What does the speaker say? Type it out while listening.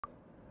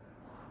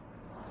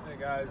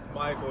Guys,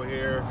 Michael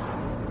here,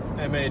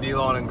 MAD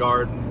Lawn and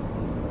Garden.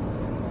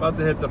 About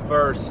to hit the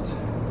first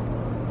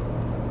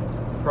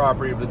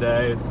property of the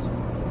day. It's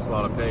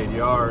not a paid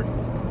yard.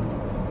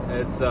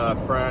 It's a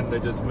friend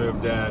that just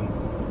moved in.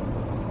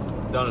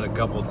 Done it a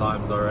couple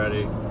times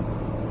already.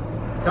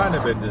 Kind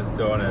of been just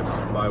doing it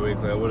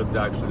bi-weekly. I would have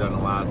actually done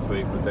it last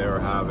week, but they were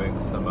having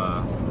some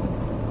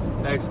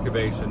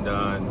excavation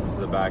done to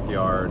the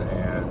backyard,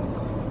 and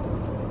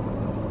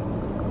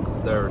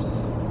there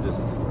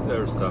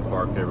was stuff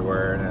parked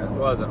everywhere, and it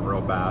wasn't real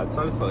bad,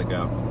 so I just let it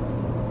go.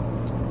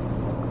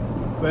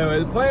 But anyway,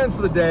 the plans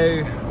for the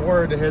day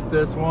were to hit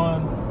this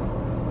one,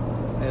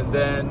 and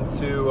then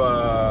to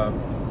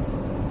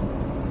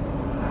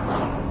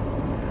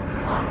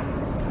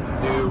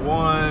do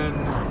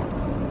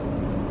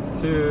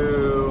 1,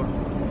 2,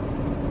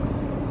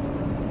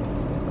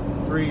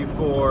 3,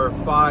 4,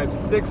 5,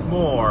 6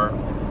 more,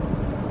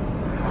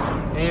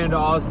 and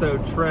also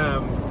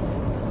trim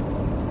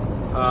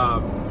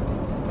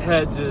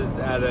hedges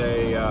at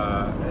a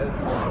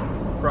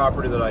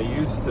property that I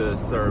used to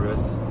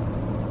service,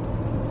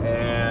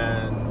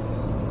 and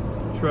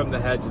trim the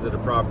hedges at a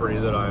property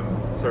that I'm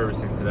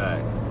servicing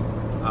today.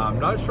 I'm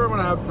not sure I'm going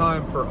to have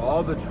time for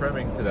all the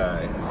trimming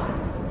today,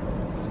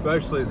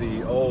 especially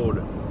the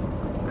old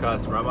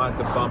customer. I might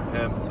have to bump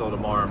him until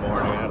tomorrow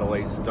morning. I had a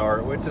late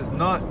start, which is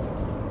not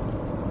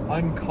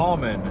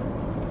uncommon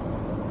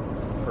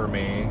for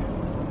me,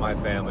 my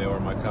family,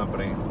 or my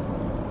company.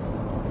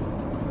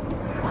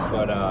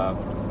 But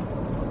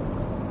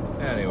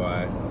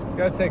anyway,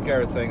 gotta take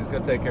care of things,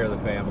 gotta take care of the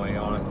family,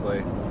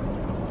 honestly.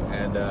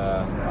 And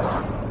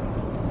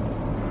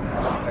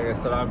like I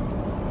said, I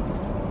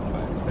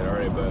didn't say it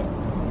already, but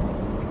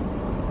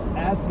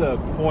at the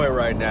point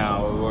right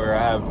now where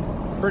I have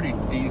a pretty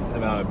decent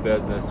amount of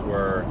business,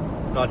 where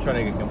I'm not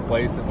trying to get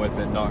complacent with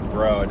it, not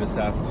grow. I just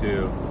have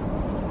to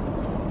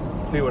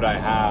see what I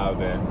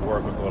have and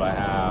work with what I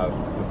have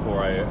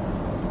before I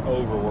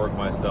overwork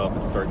myself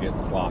and start getting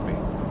sloppy.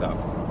 So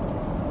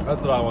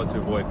that's what I want to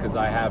avoid, because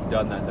I have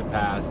done that in the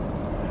past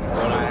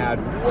when I had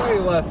way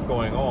less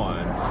going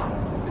on.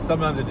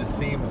 Sometimes it just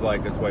seems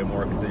like it's way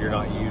more because you're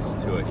not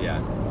used to it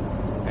yet.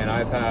 And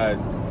I've had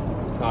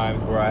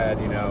times where I had,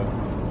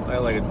 I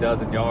had like a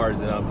dozen yards,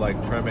 and I'm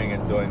like trimming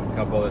and doing a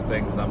couple other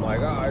things, and I'm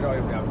like, oh, I don't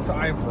even have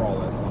time for all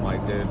this. I'm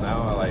like, dude,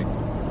 now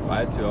if I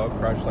had to, I'll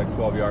crush like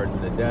 12 yards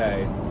in a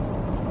day.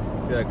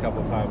 Do that a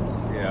couple times,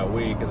 a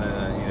week, and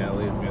then it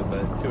leaves me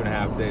with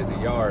 2.5 days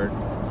of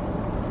yards,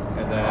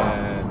 and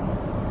then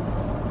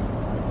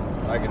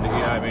I can do,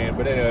 what I mean?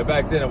 But anyway,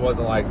 back then it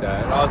wasn't like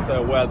that. And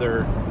also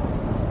weather,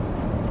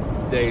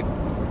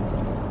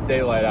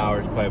 daylight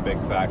hours play a big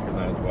factor in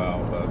that as well.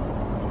 But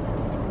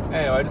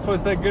anyway, I just want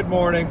to say good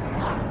morning.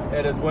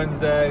 It is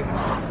Wednesday.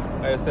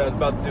 Like I said, I was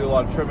about to do a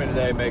lot of trimming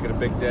today, make it a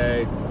big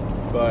day.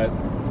 But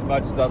as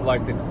much as I'd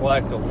like to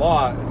collect a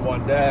lot in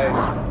one day,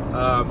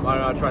 I'm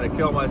not trying to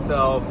kill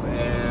myself,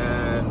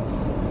 and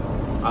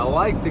I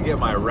like to get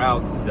my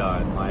routes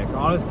done. Like,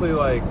 honestly,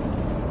 like,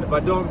 if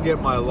I don't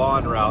get my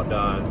lawn route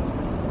done,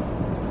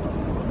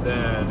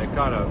 then it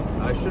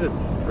I should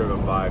have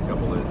driven by a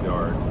couple of those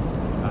yards.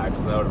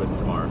 Actually, that would have been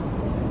smart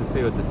to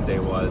see what this day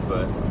was.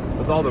 But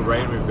with all the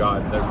rain we've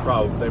gotten, they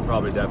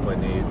probably definitely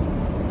need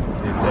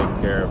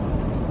taken care of.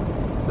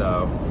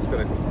 So I'm just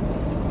gonna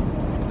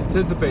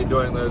anticipate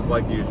doing those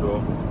like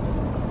usual.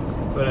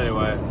 But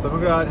anyway, so I'm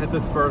gonna go ahead and hit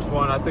this first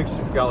one. I think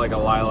she's got like a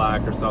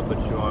lilac or something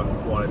she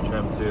wanted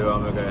trim to.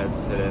 I'm gonna go ahead and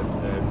just hit it,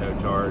 no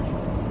charge.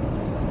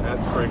 That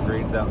spring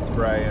green's out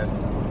spraying,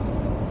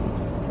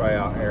 probably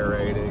out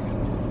aerating,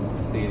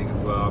 seeding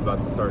as well. I'm about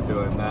to start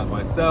doing that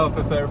myself.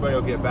 If everybody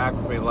will get back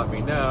with me and let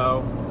me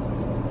know,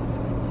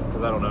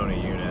 because I don't own a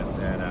unit,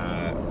 and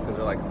because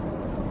they're like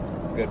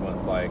good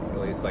ones, like at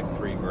least like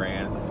 $3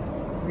 grand.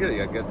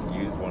 I guess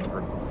use one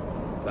for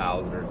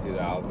 1,000 or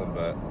 2,000,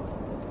 but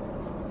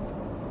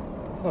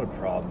a lot of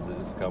problems that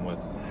just come with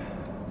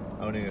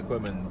owning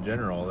equipment in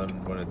general. Then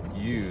when it's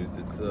used,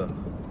 it's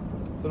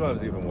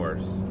sometimes even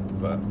worse,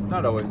 but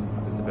not always,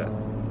 just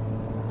depends.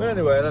 But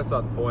anyway, that's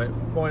not the point.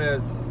 The point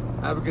is,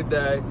 have a good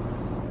day.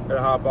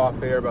 Gonna hop off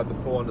here, about to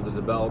pull into the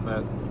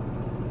development.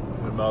 I'm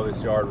gonna mow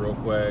this yard real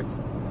quick,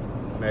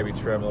 maybe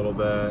trim a little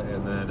bit,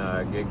 and then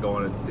get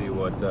going and see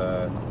what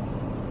I'm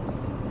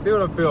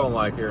feeling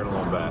like here in a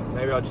little bit.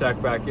 Maybe I'll check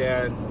back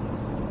in,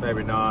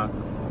 maybe not.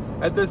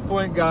 At this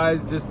point,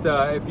 guys, just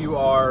if you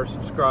are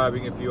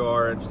subscribing, if you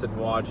are interested in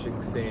watching,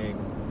 seeing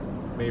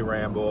me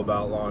ramble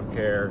about lawn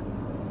care,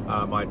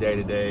 my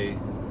day-to-day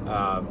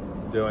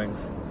doings,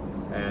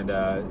 and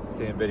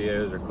seeing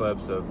videos or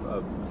clips of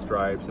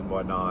stripes and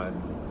whatnot,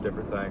 and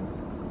different things,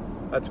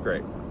 that's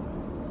great.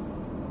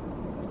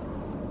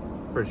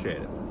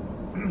 Appreciate it.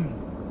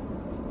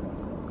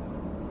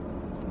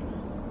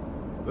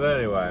 But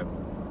anyway,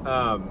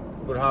 I'm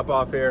gonna hop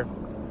off here,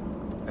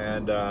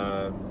 and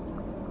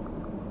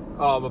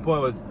my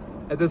point was,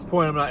 at this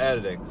point I'm not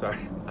editing. Sorry,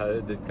 I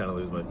did kind of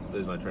lose my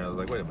train. I was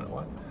like, wait a minute,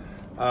 what?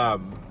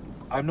 I'm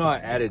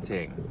not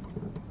editing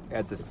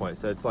at this point.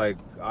 So it's like,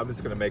 I'm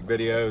just gonna make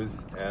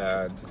videos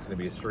and it's gonna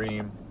be a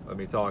stream of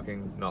me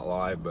talking, not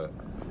live, but,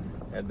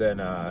 and then,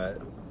 I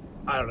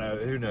don't know,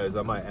 who knows,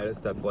 I might edit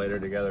stuff later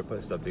together,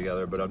 put stuff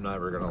together, but I'm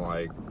never gonna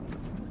like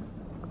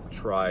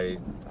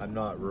I'm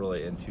not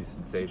really into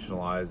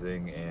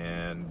sensationalizing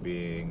and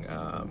being,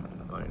 I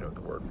don't even know what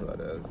the word for that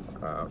is,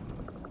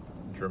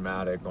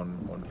 dramatic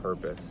on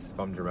purpose. If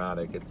I'm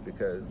dramatic, it's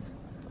because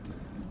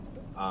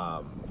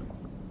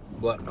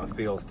letting my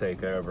feels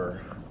take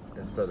over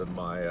instead of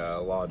my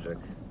logic.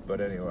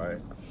 But anyway,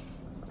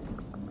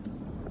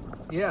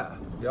 yeah,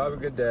 y'all have a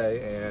good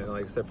day. And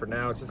like I said, for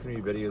now, it's just gonna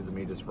be videos of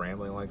me just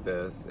rambling like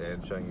this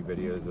and showing you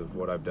videos of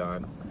what I've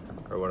done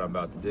or what I'm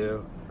about to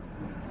do,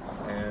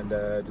 and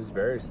just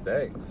various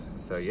things.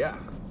 So yeah,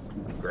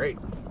 great.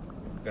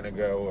 Gonna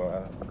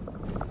go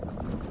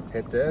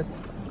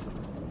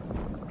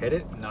hit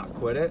it, not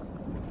quit it,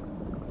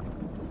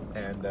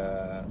 and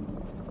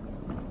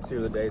see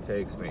where the day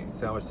takes me.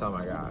 See how much time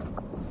I got.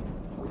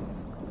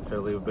 Try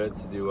to leave a bit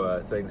to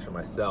do things for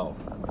myself,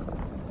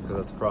 because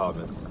that's the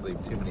problem, is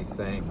leave too many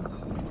things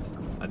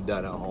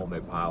undone at home. They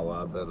pile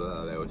up,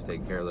 they always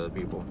take care of other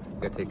people.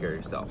 You gotta take care of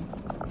yourself.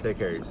 Take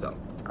care of yourself.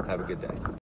 Have a good day.